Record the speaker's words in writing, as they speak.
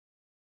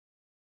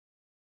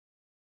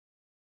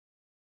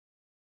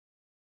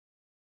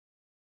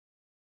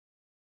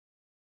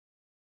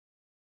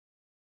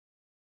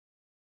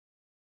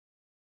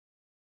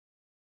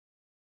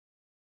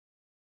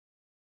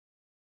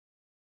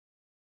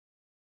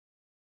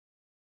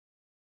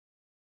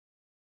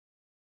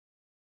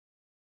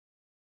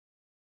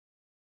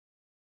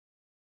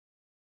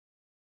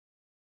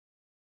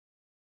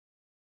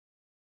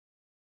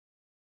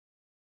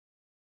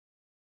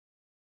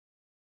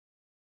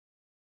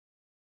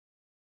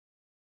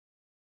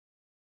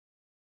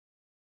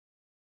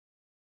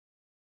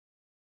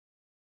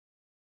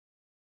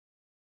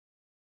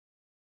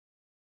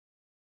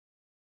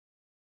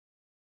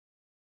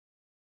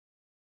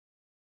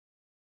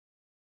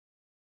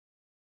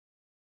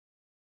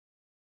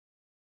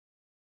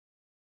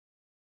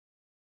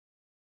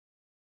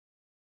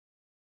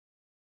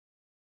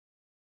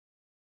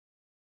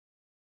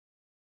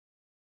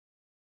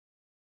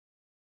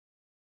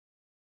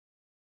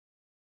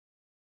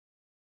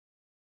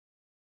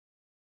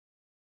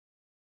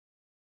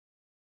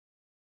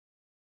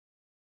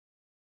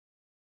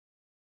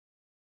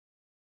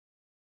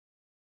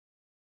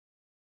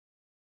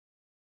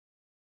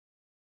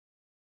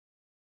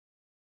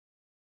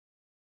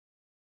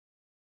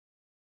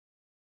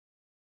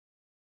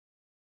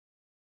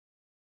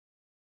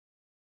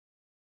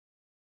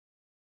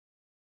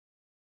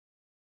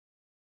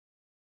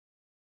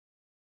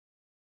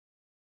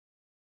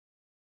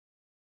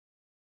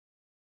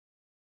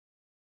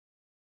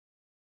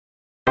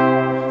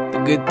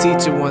A good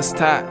teacher once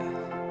taught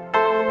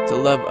to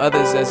love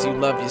others as you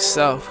love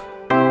yourself.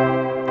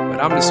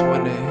 But I'm just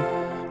wondering,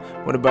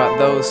 what about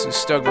those who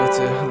struggle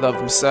to love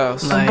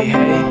themselves? Like,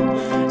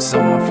 hey, so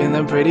I'm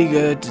feeling pretty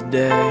good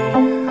today.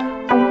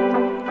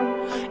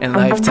 And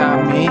life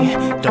taught me,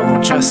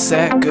 don't trust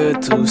that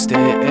good Tuesday.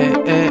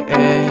 And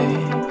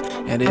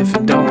if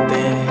it don't,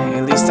 then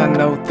at least I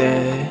know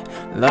that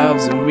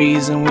love's the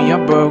reason we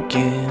are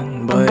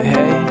broken. But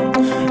hey,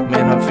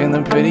 man, I'm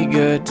feeling pretty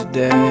good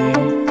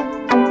today.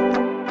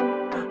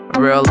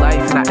 Real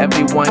life, not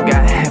everyone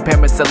got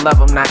parents to love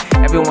them. Not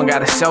everyone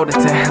got a shoulder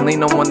to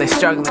lean on when they're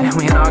struggling.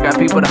 We all got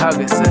people to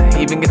hug us,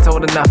 even get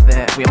told enough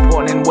that we're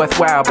important and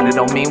worthwhile. But it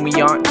don't mean we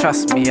aren't.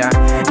 Trust me, I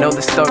know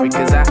the story,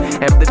 cause I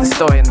have lived the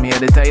story in me.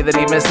 To tell you that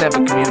demons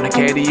never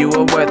communicated you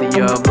are worthy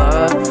of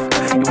love.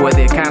 You're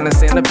worthy of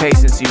kindness and the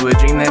patience. You a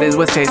dream that is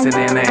worth chasing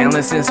and an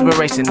endless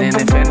inspiration. And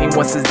if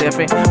anyone says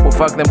different, well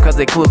fuck them cause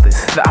they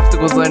clueless. The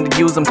obstacles learn to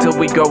use them till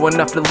we grow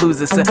enough to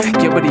lose us.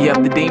 Get rid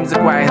of the demons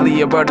quietly,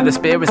 a word of the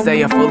spirit.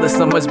 Say I'm full of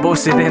so much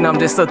bullshit and I'm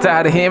just so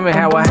tired of hearing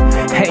how I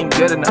ain't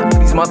good enough.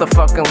 These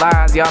motherfucking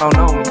lies, y'all don't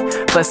know me.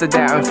 Plus the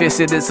doubt and fear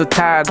shit is so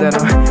tired that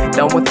I'm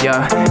done with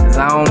y'all. Cause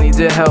I don't need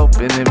your help,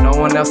 and if no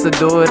one else will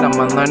do it,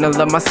 I'ma learn to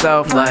love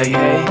myself. Like,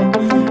 hey,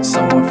 so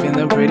I'm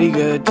feeling pretty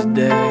good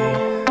today.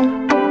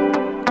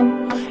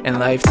 And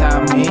life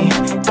taught me,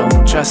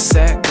 don't trust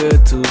that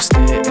good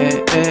Tuesday.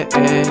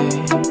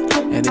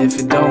 And if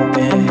it don't,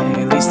 then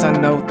at least I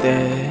know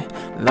that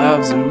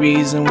love's the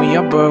reason we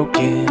are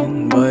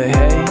broken. But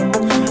hey,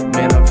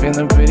 man, I'm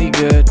feeling pretty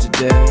good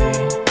today.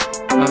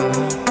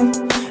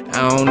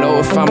 I don't know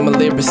if I'm a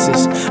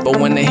lyricist, but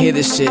when they hear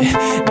this shit,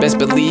 best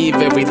believe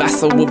every last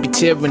soul will be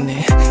cheering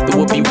it. There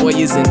will be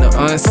warriors and the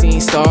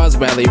unseen stars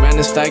rally around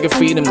this flag of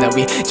freedom that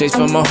we chase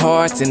from our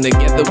hearts, and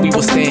together we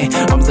will stand.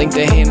 Arms linked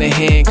hand in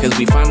hand, cause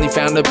we finally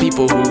found the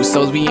people whose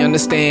souls we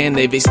understand.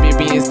 They've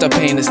experienced our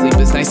pain, the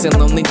sleepless nights and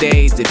lonely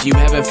days. If you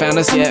haven't found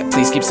us yet,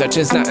 please keep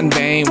searching, it's not in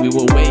vain. We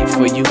will wait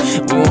for you,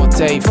 we won't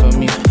take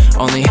from you.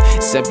 Only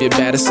accept your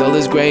battered soul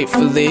as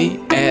gratefully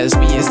as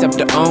we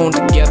accept our own.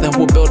 Together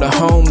we'll build a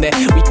home that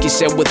we can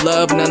share with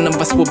love. None of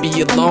us will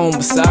be alone.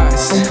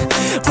 Besides,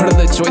 what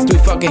other choice do we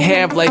fucking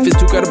have? Life is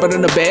too good but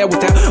in a bed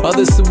without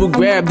others who will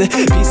grab the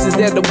pieces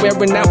that are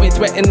wearing out and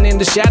threatening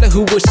the shadow.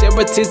 Who will share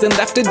our tears and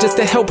laughter just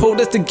to help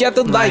hold us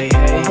together. Like,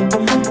 hey,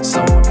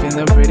 so I'm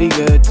feeling pretty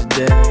good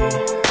today.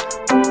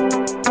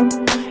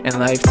 And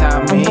life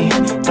taught me,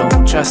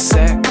 don't trust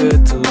that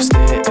good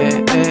Tuesday.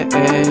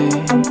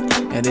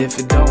 And if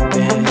it don't,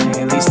 then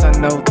at least I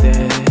know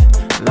that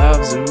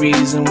love's the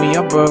reason we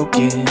are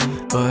broken.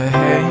 But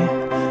hey,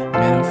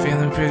 man, I'm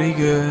feeling pretty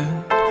good.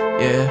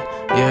 Yeah,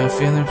 I'm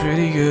feeling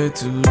pretty good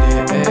today.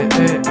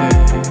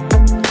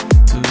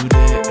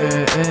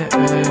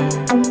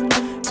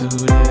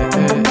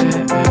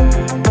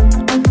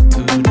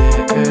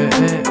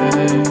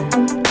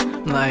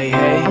 Like,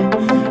 hey,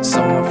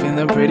 so I'm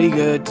feeling pretty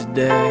good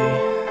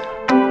today.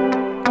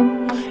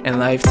 And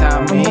life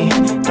taught me,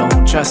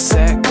 don't trust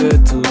that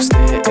good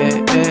Tuesday.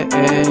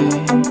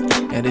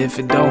 And if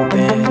it don't,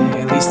 then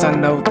at least I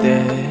know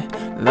that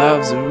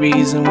love's the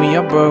reason we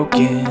are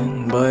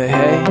broken. But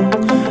hey,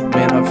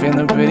 man, I'm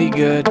feeling pretty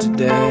good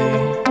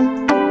today.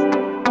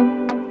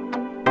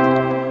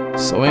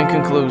 So in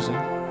conclusion,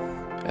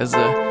 as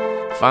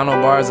the final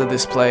bars of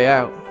this play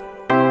out,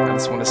 I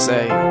just want to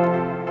say,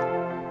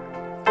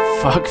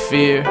 fuck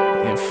fear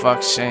and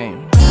fuck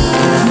shame. To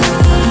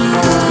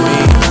me,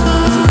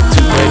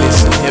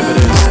 greatest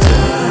inhibitors to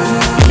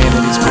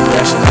humanity's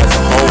progression as a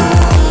whole,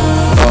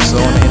 but also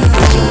on an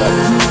individual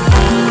level,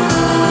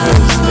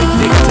 because they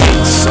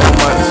dictate so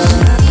much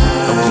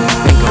of what we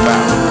think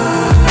about the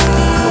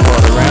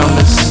world around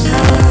us,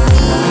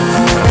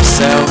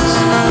 ourselves,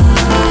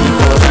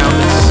 people around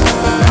us,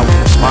 and how we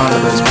respond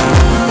to those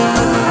people.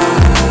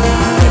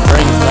 It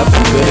brings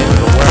nothing good into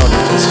the world,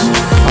 it just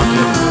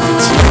fucking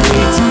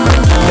deteriorates and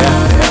brings death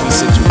to every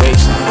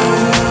situation.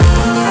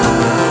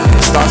 And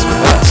it starts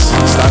with us.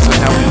 It starts with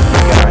how we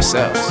look at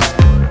ourselves.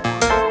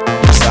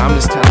 So I'm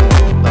just telling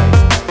you, like,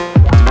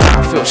 do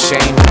not feel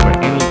shame over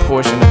any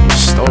portion of your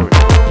story.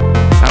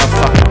 Not a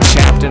fucking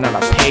chapter, not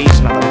a page,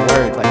 not a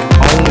word. Like,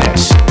 own that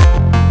shit.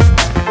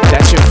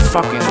 That's your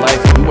fucking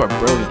life. You are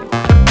brilliant.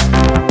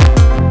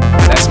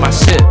 That's my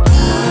shit.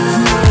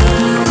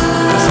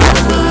 That's how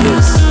it really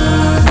is.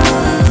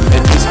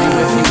 And peace be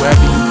with you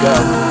wherever you go.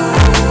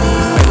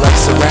 May light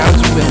surround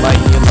you and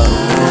lighten your load.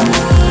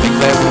 May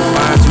clarity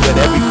find you at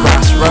every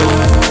crossroad.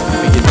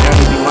 May your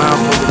journey be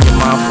mindful and you're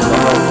mindful of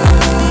hope.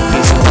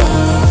 Peace and love.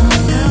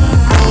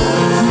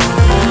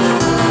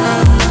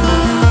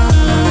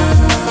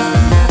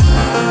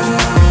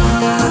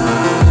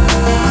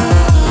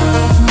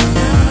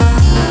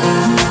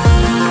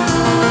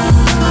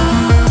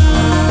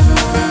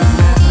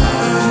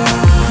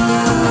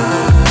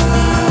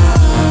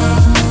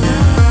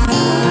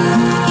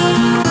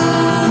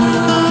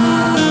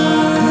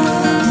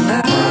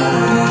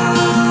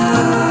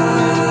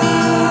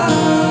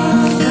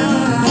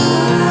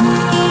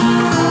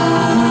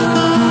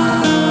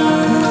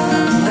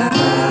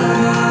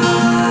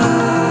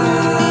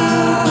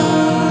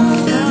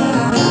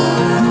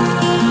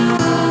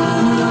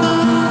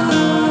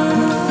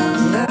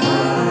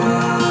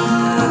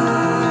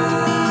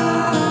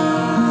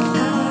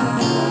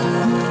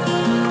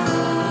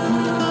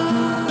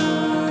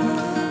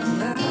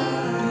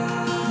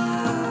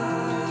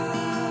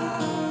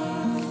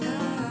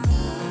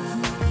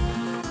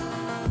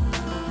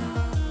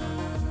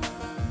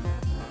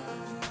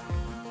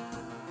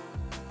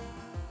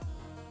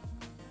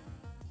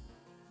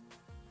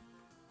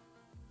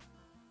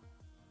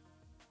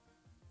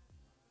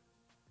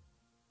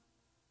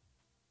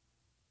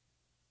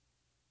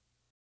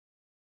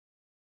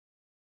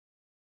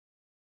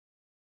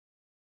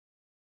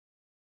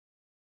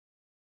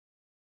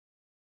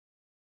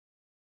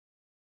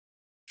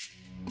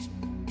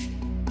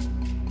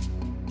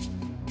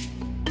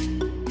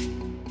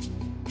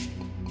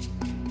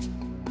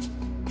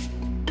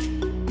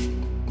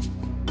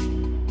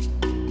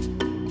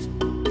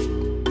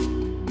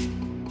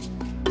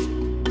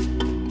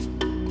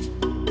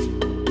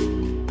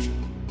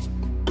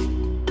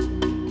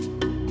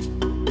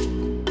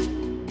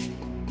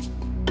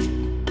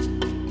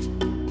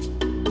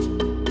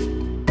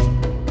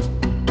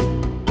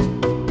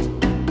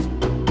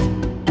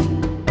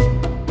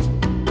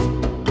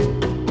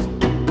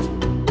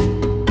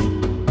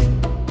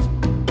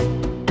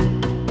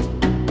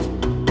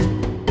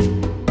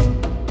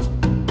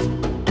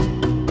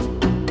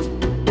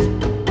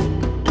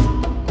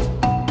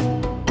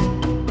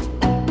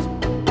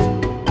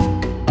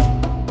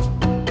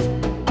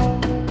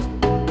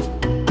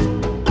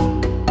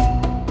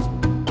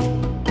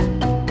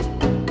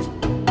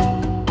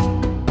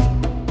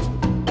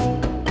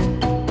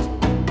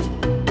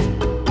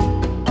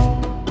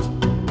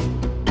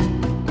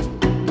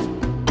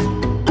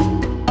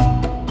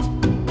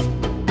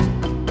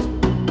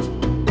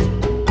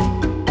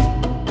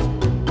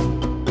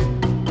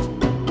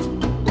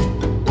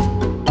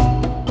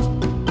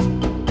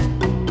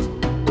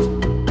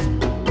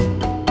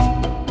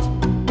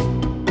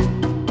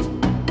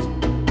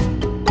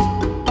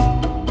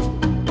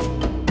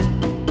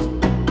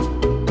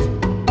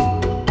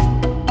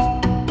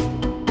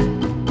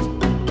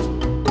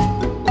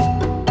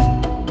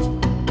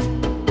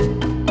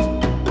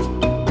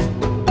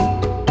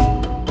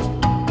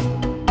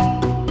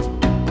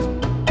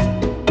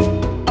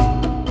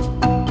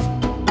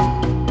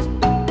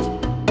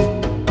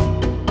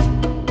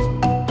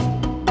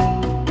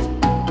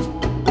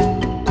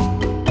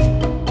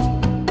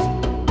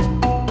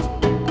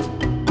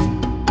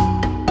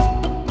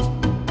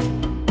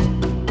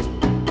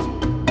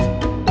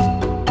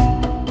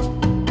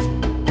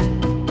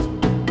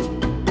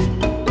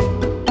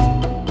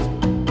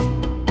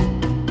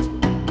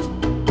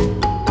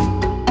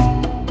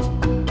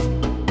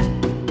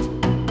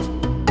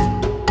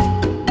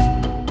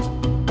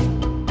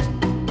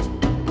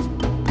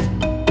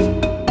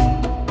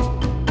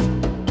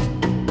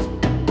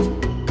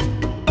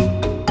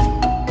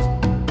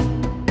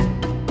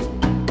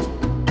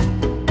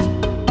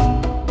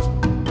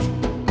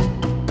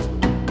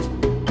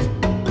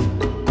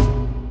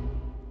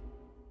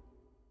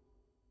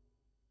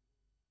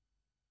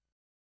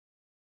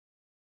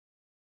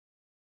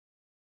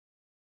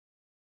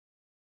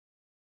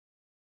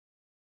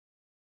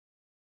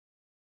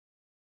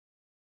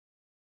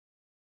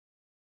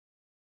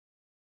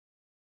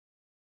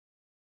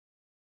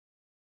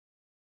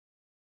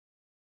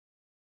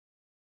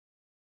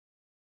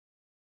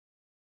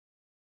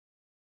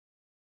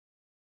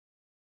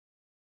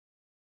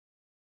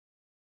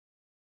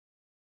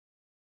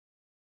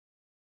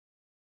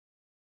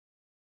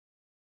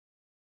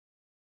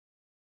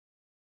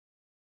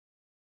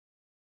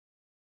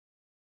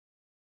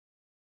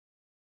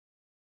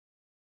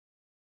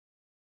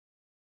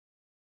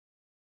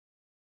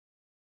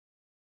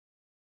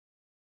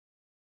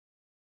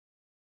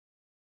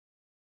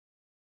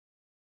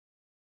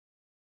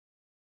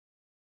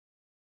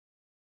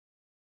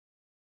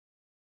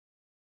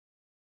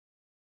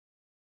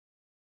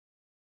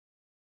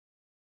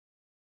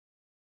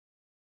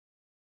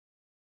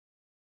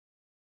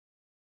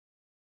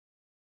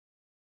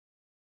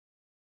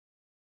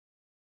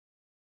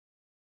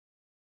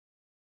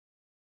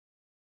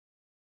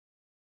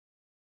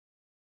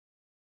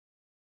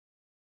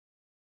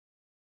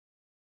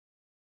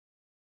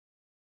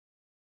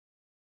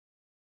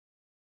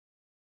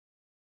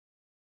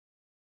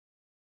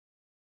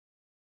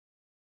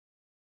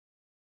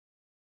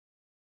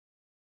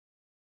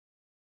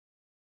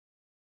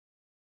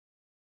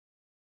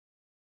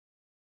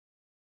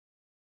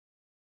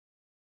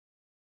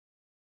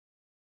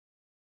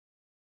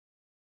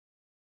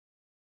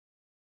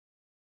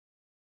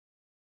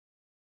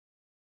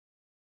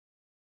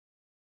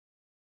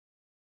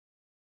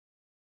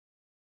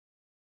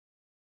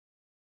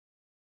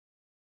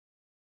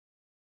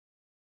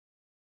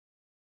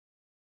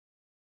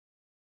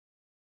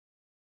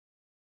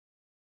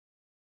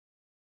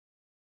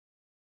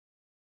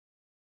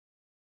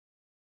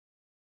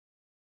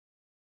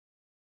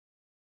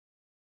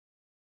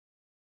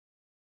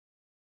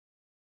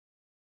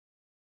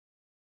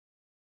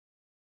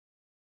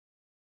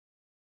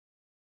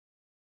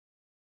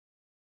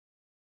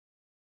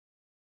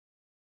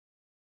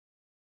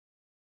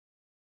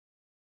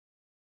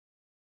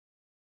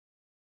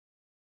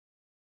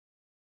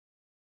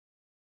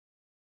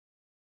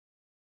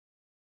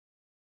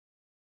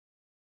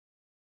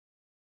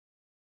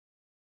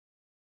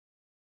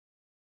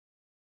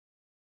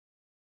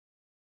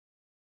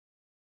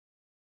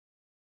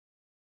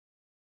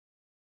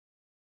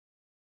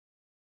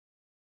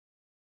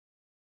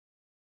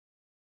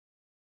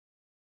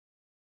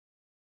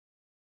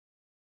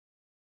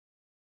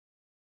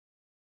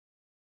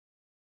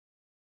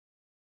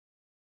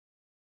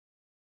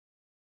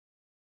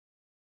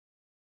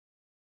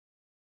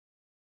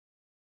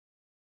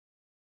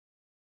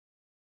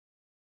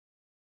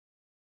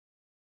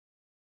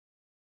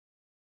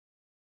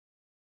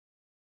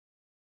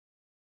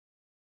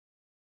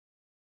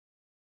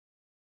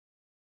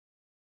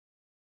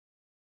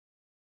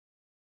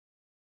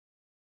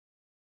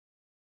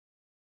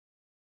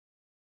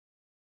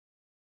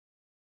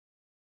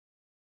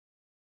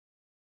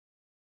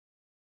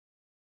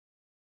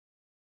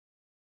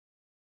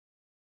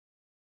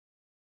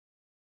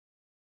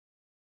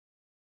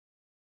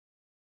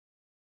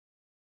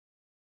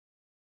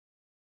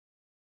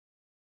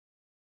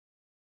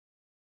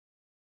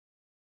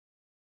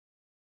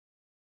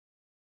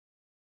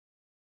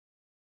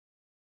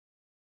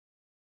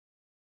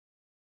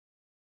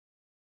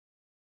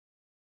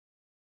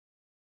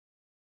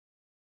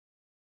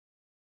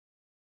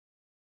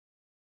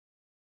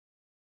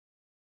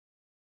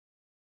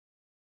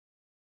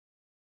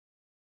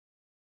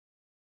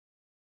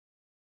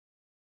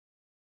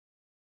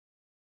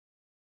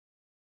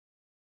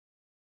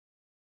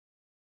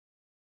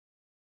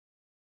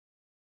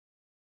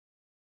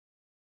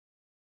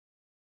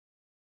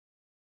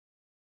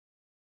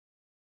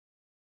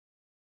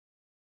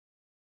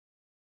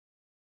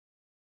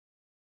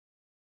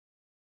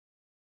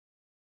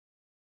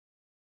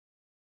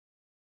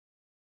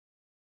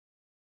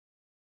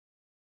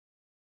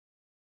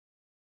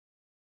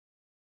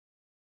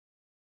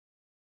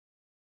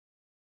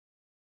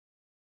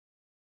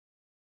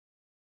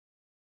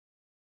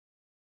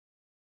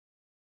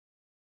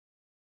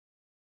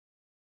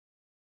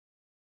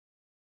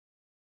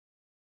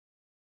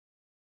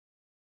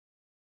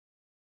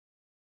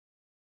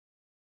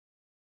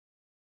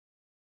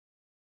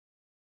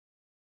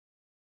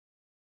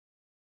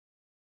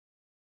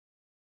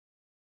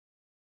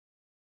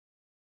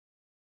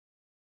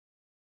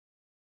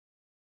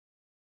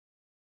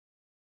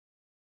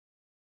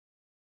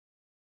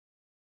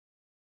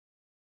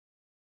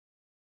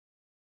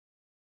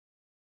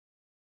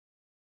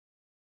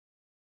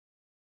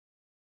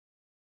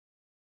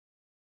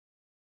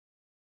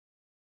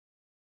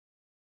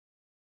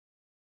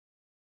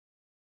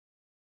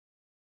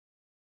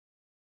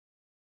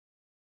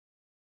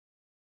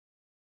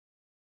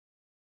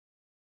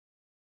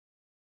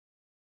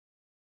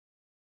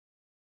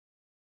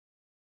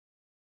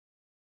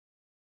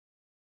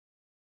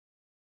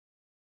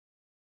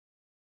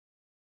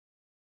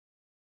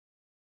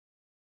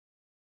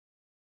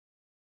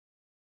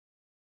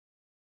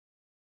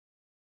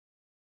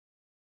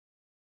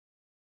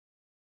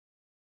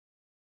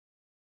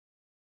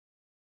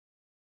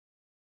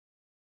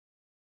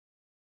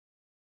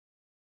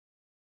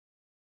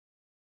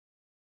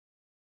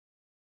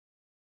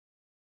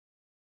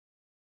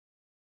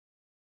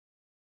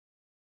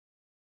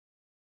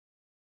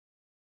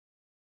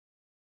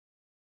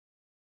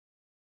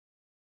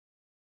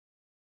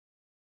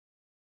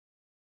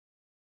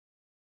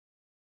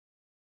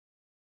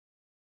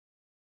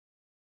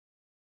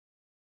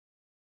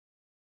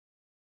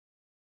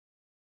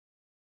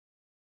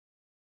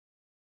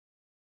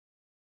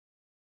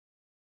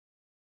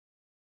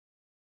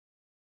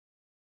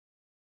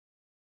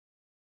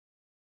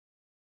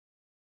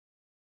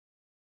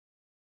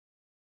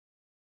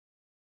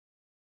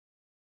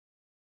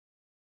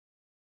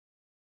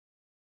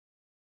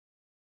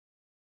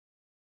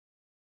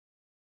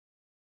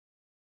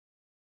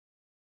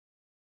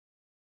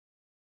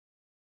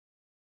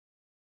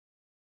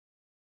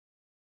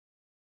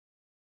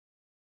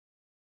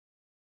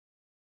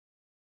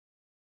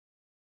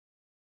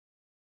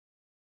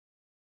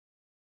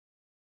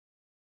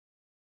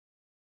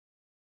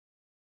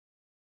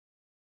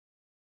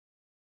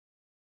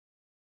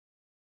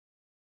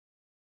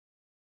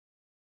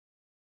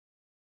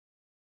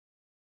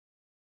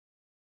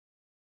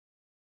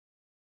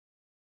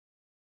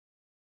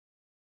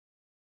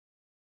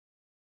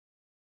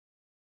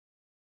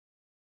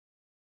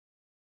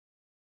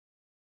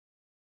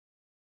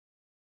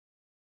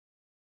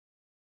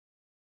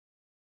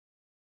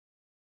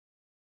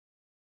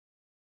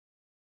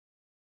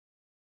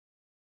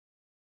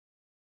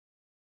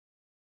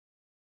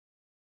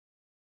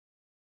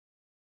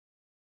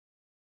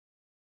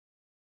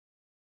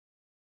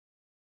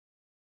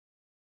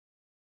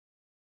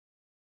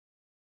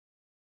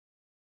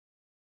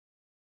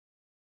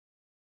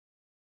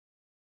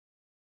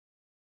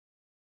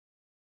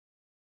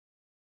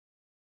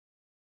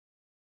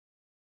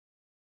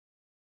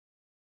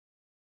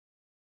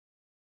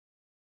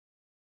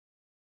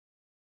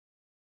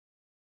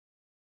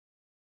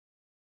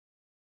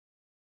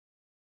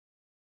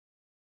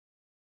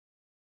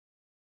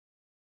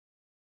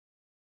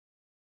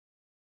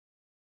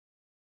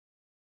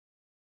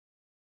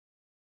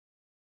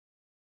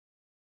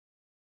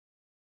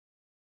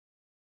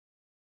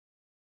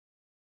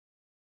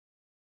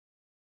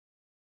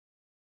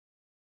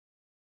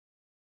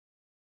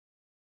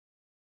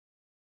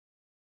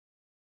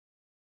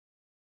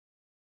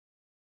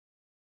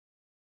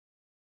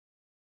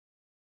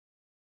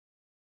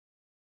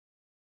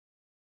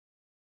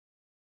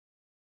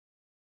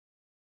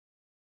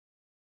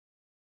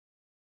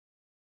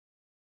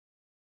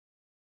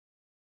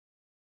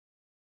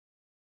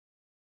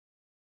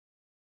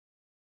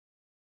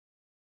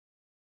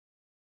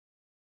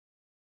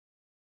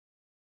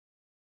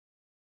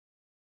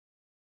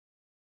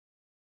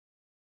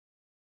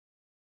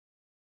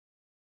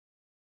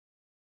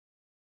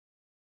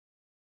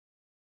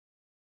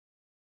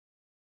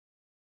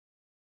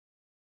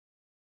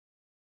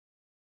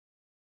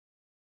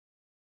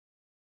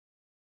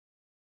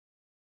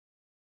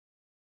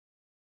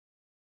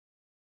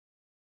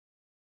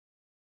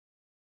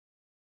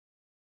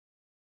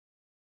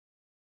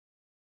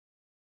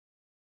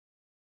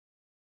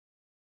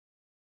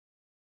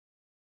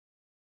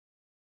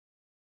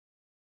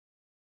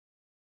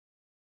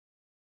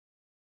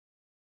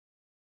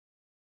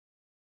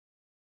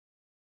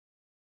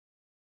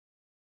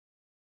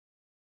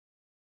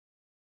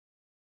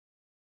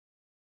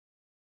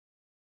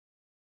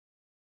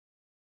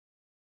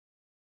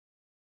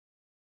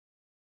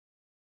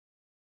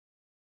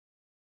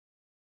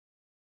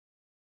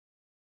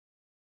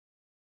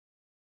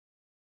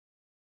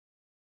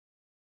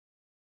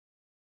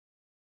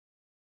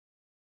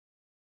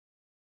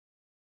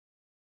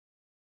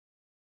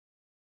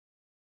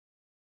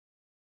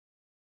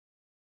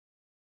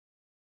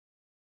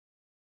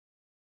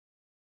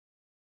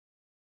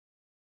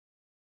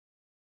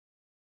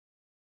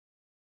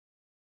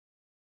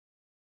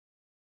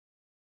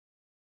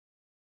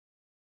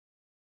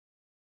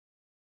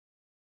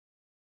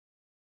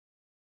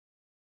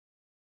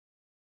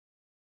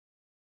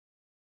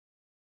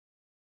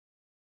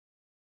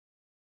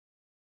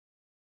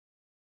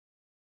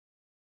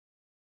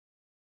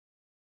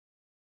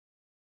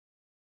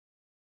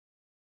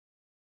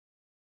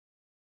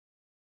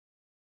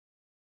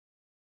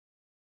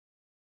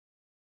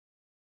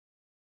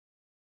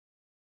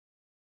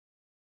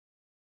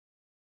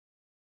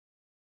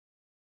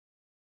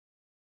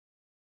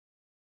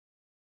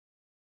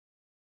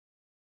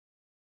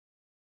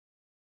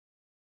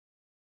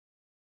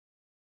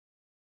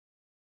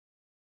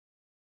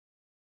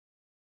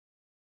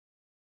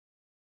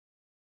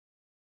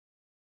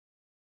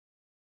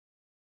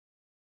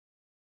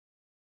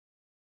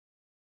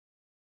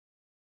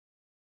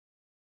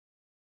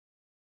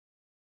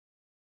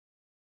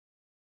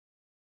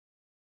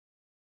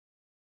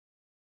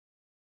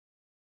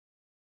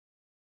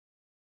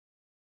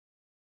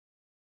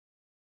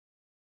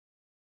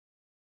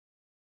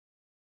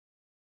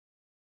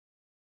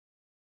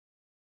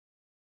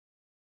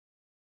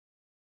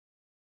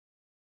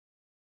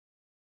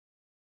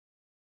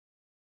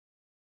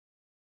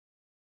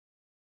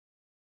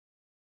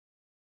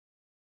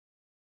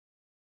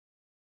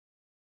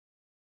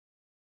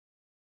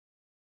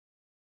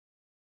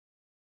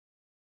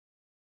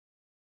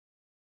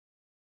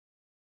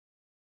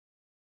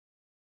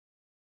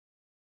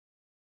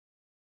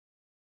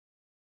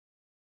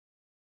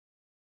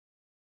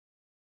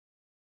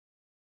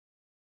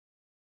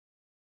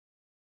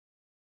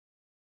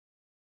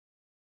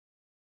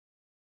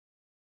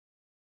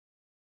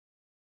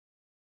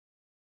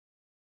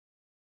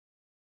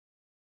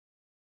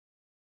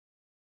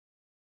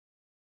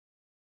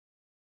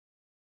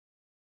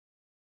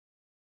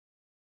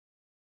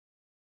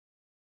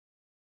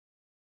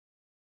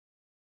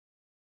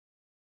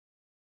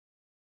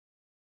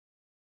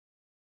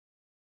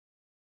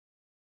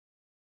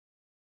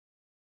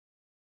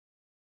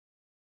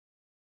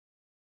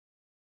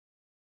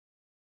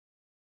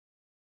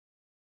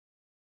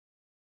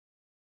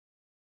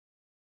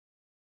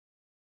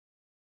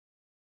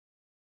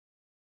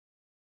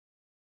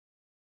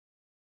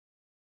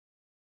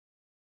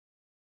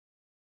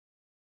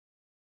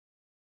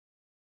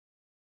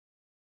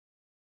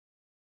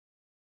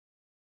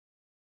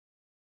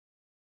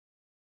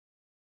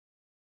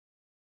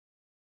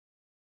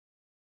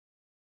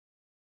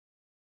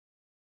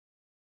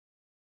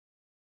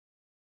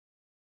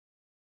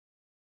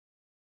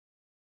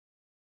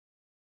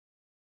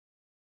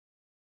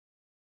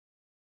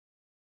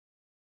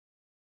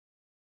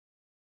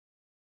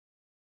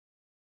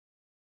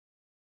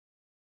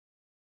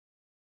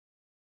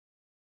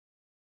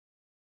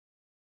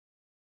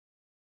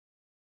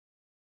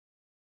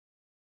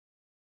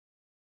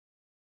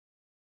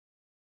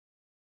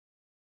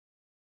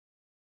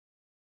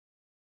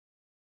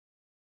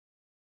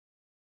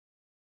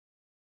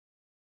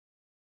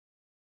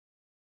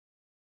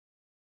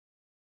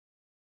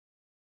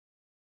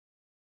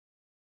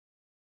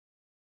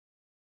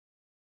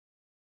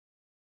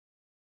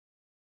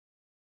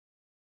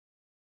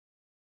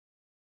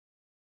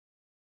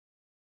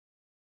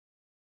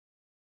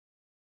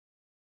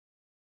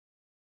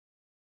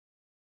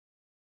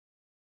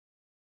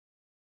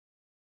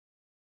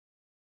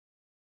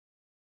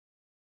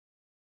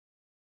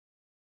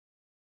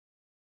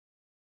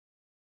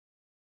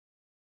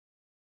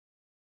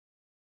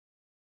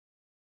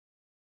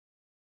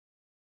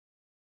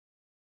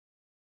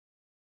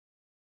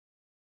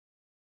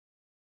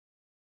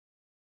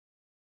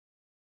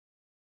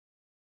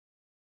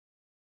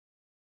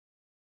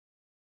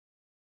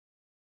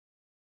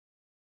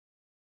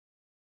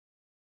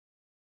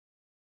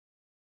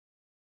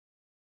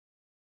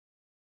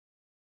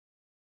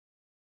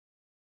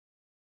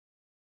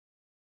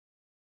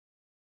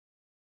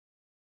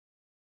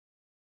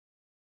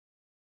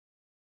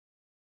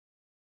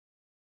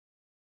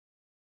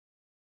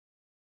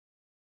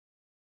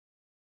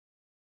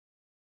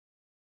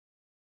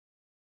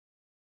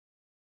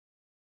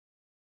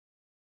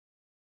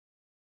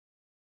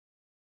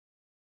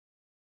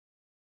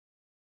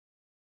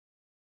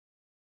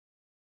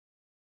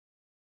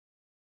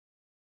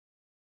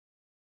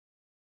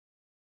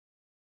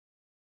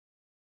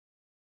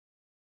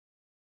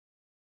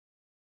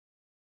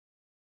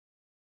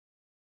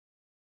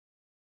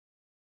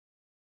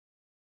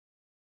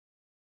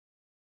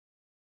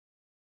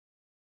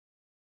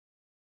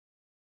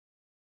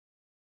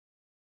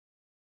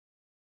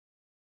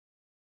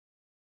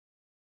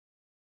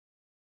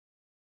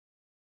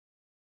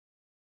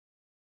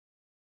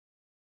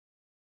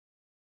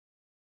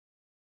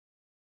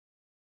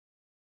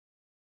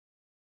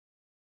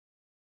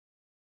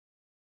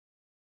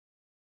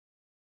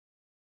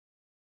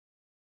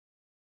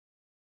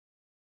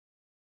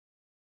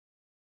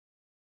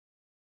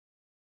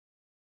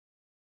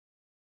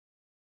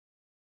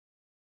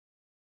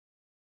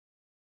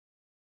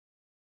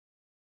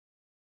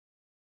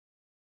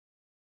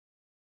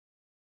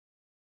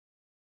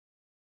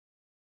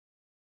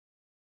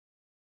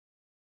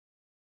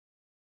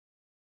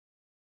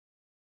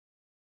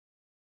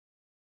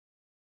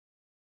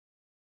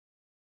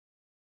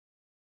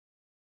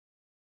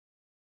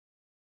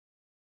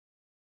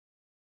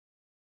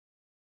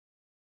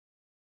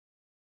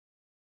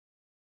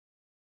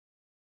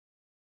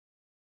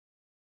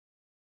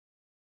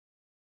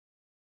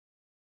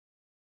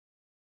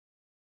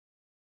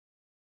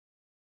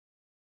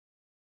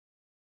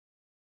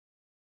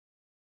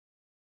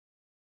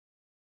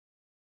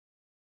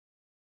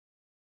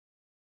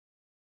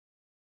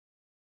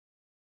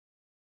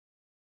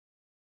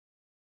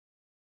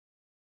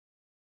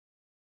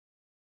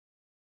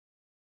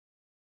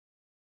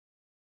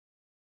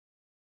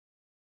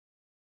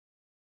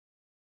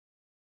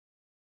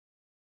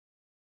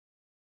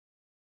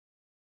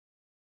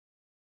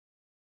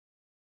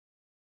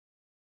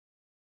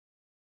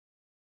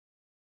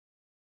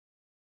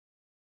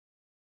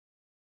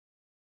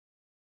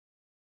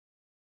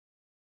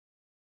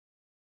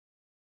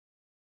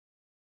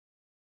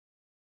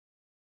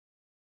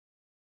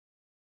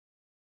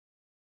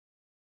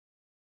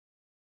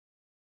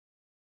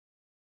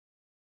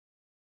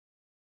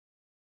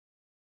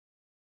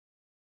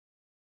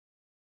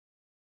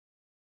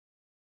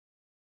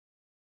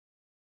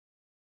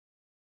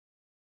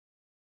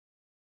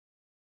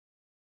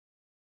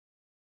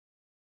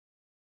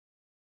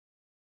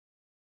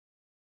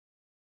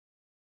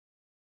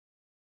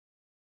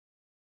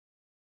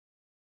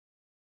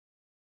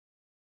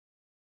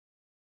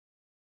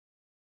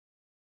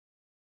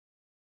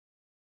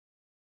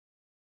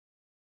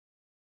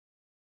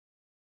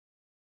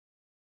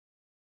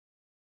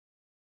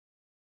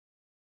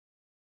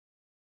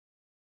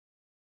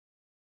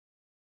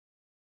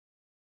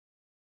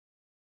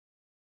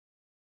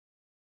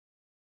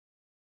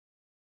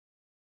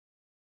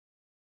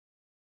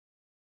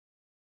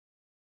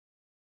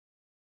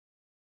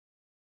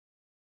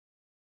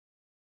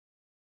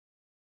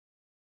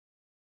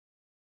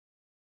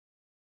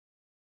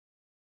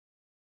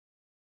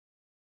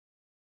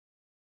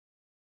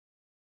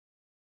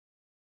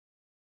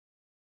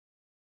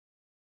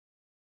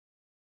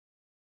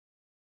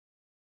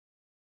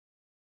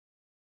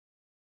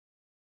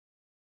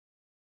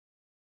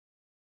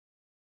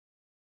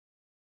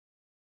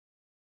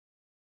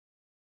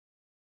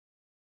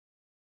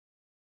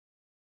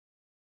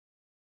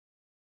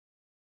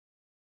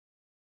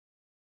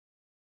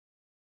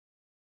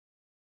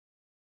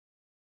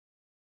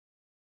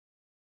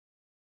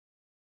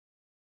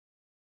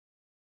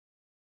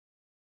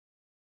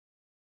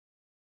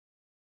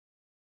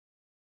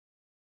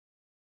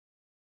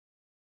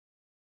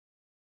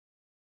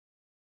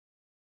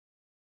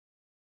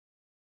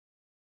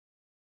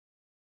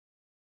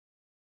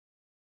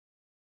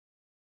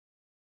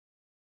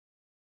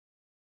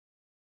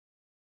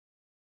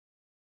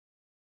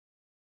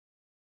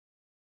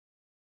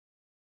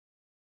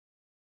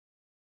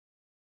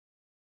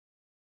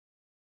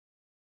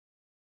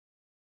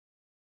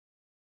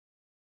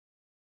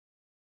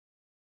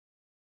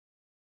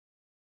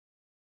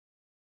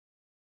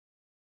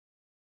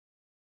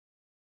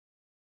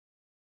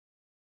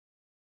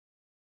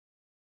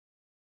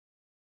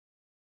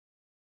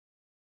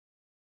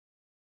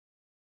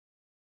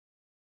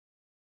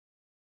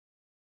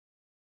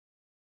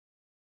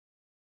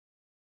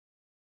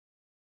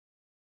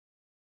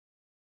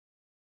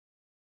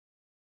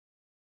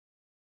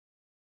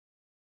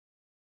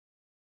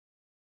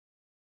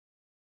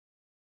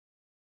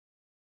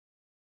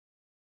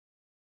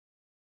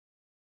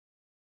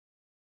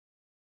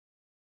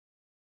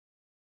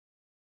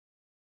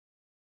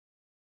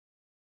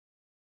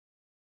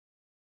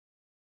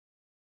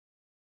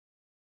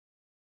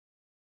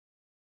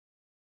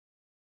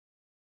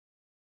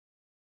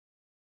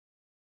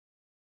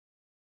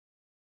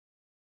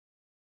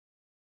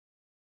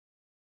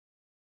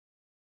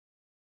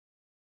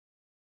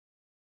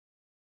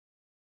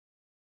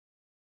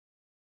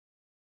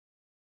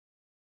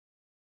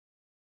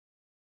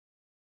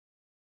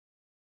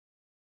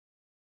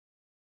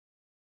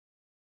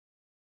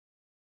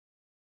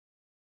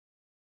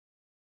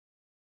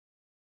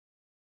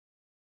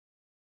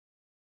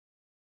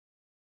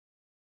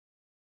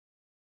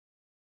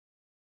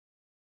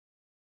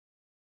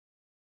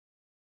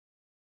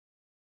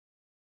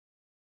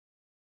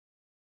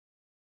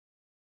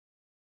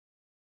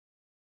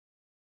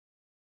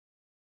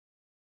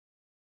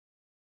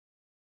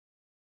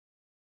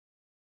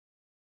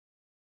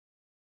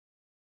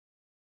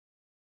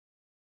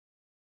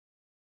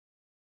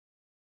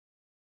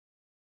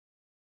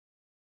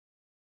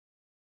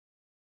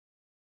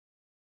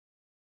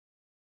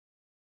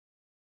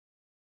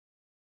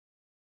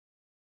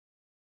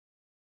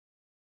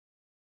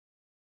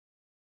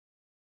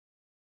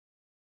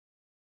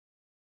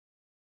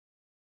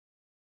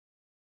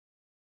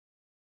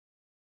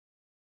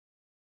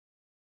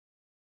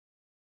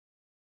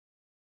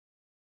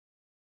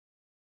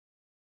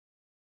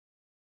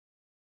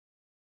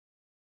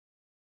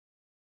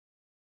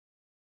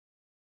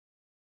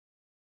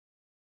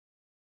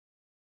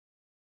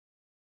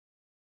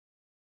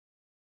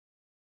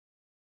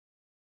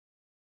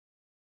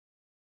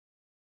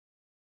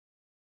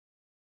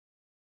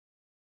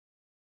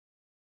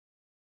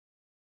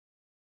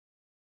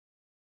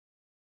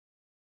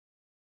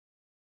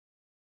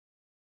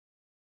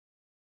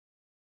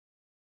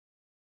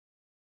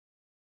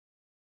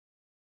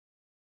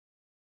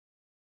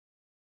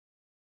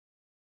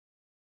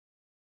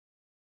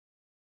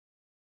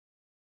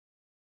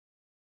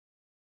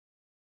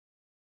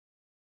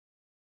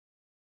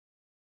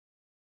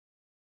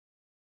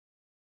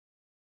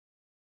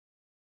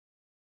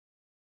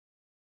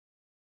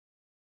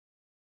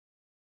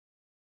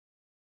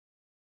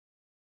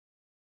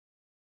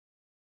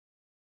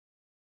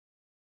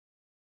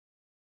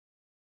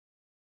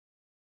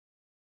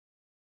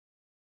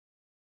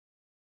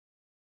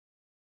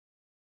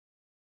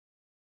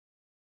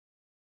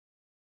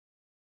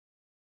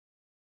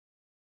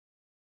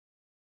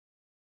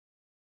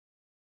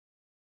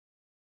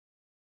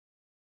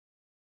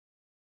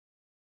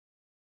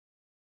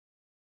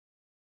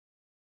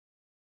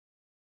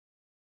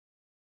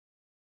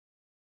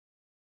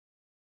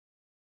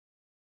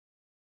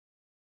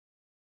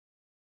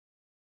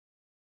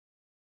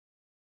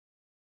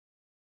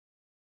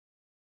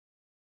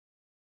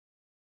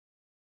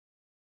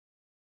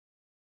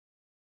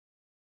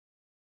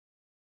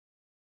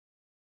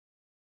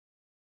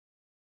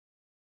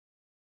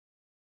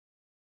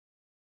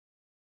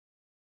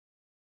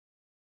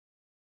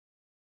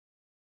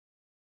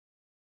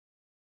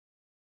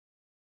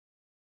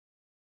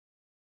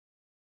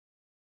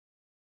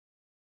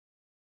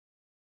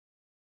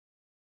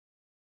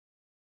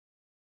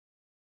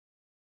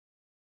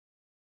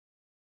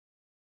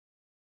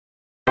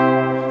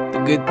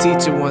 good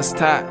teacher once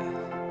taught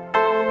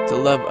to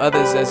love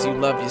others as you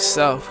love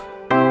yourself.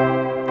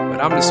 But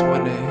I'm just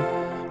wondering,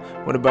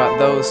 what about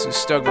those who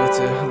struggle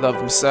to love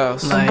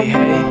themselves? Like,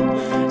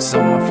 hey, so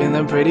I'm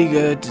feeling pretty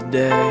good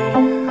today.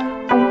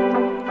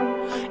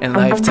 And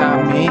life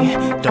taught me,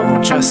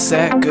 don't trust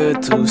that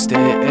good Tuesday.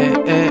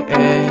 And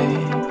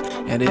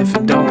if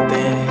it don't,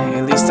 then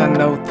at least I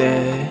know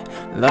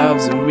that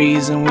love's the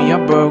reason we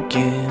are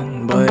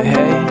broken. But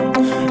hey,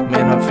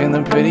 man, I'm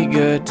feeling pretty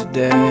good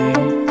today.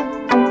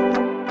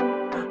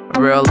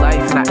 Real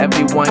life, not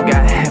everyone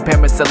got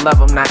parents to love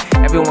them. Not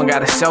everyone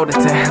got a shoulder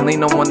to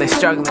lean on when they're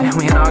struggling.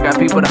 We all got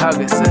people to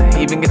hug us,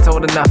 even get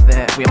told enough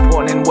that we're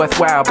important and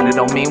worthwhile, but it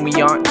don't mean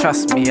we aren't.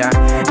 Trust me, I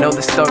know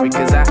the story,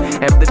 cause I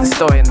have lived the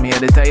story in me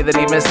to tell you that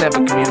demons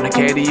never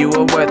communicated you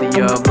are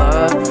worthy of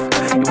love.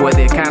 You're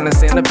worthy of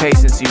kindness and the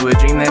patience. You a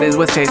dream that is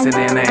worth chasing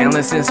and an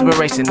endless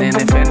inspiration. And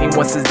if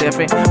anyone says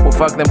different, well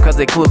fuck them cause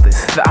they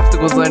clueless. The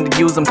obstacles learn to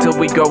use them till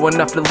we grow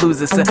enough to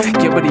lose us.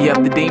 Get rid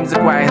of the demons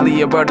quietly,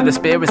 a word of the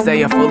spirit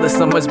say are full of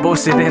so much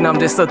bullshit. And I'm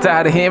just so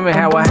tired of hearing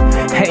how I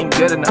ain't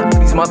good enough.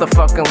 These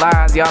motherfucking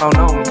lies, y'all don't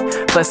know me.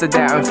 Plus the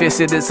doubt and fear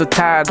shit is so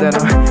tired that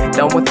I'm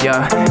done with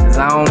y'all. Cause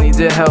I don't need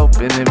your help,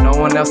 and if no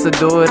one else will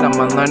do it,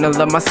 I'ma learn to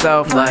love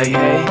myself. Like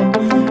hey,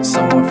 so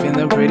I'm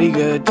feeling pretty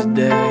good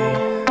today.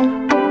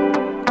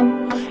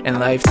 And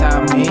life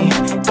taught me,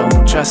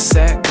 don't trust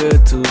that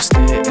good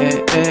Tuesday.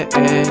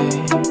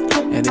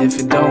 And if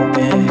it don't,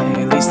 then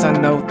at least I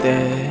know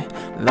that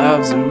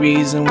love's the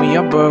reason we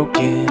are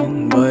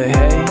broken. But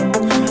hey,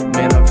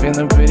 man, I'm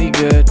feeling pretty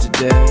good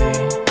today.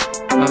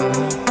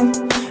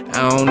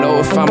 I don't know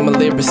if I'm a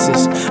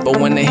lyricist, but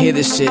when they hear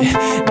this shit,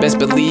 best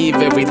believe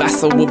every last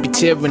soul will be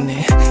cheering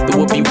it. There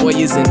will be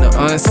warriors and the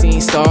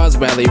unseen stars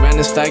rally around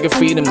this flag of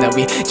freedom that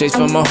we chase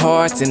from our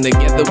hearts, and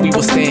together we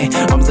will stand.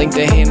 Arms linked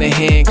hand in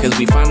hand, cause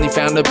we finally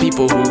found the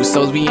people whose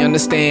souls we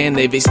understand.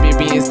 They've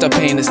experienced our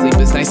pain, the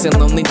sleepless nights and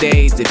lonely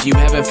days. If you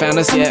haven't found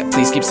us yet,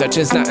 please keep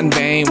searching, it's not in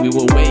vain. We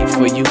will wait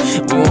for you,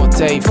 we won't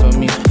take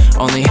from you.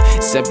 Only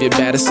accept your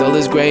battered soul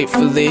as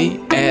gratefully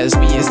as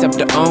we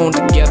accept our own.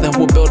 Together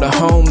we'll build a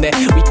home that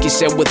we can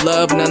share with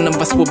love. None of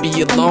us will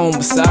be alone.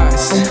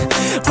 Besides,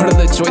 what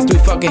other choice do we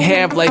fucking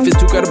have? Life is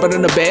too good but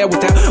in the bed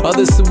without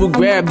others who will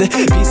grab the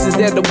pieces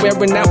that are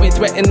wearing out and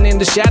threatening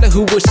the shadow.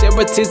 Who will share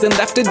our tears and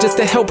laughter just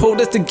to help hold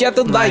us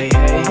together. Like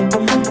hey,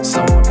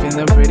 so I'm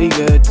feeling pretty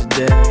good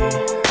today.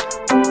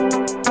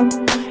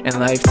 And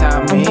life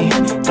taught me,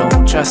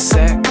 don't trust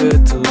that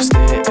good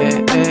Tuesday.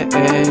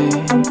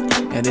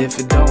 And if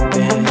it don't,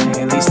 then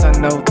at least I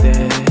know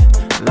that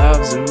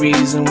love's the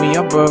reason we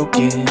are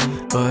broken.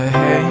 But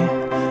hey,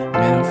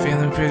 man, I'm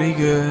feeling pretty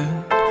good.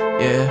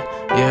 Yeah,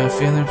 I'm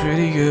feeling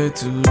pretty good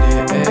today.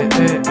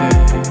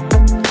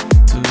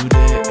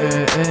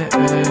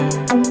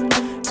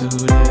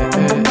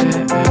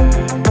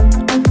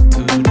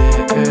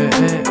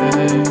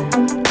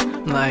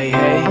 Like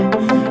hey,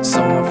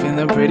 so I'm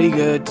feeling pretty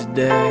good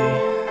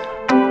today.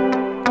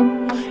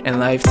 And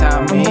life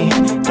taught me,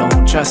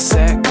 don't trust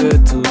that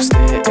good Tuesday.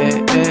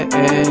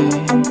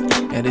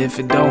 And if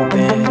it don't,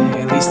 then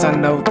at least I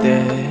know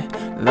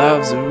that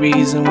love's the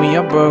reason we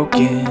are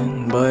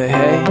broken. But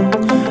hey,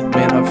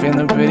 man, I'm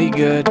feeling pretty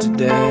good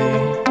today.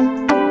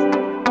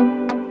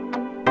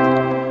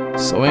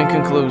 So in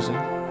conclusion,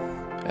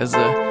 as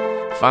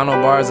the final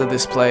bars of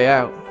this play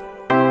out,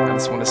 I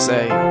just want to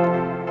say,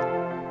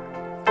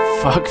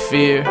 fuck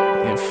fear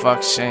and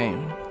fuck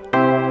shame.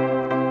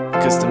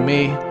 Cause to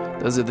me,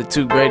 those are the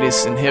two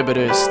greatest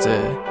inhibitors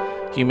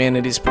to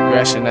humanity's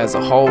progression as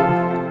a whole,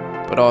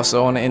 but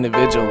also on an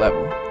individual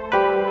level.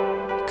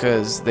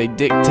 Because they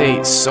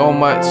dictate so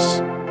much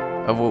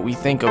of what we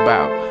think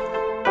about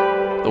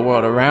the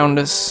world around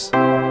us,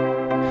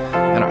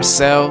 and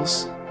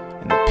ourselves,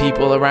 and the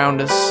people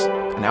around us,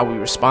 and how we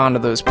respond to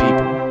those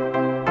people.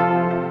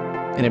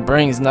 And it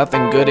brings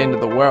nothing good into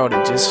the world,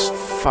 it just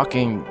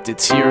fucking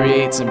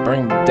deteriorates and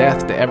brings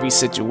death to every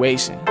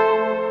situation.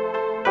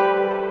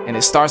 And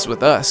it starts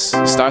with us.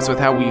 It starts with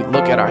how we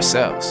look at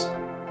ourselves.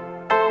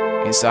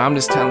 And so I'm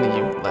just telling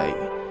you, like,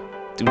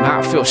 do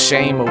not feel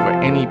shame over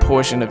any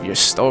portion of your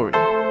story.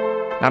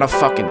 Not a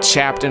fucking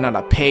chapter, not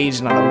a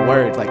page, not a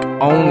word. Like,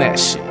 own that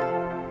shit.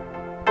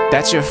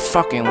 That's your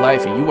fucking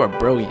life and you are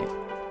brilliant.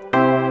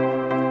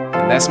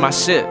 And that's my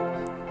shit.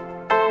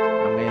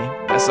 I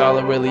mean, that's all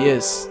it really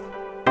is.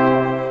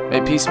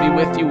 May peace be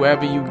with you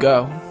wherever you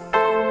go.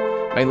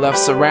 May love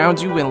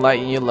surround you and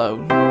lighten your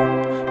load.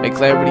 May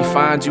clarity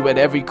find you at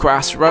every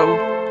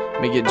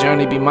crossroad. May your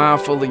journey be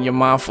mindful and your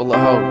mind full of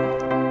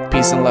hope.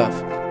 Peace and love.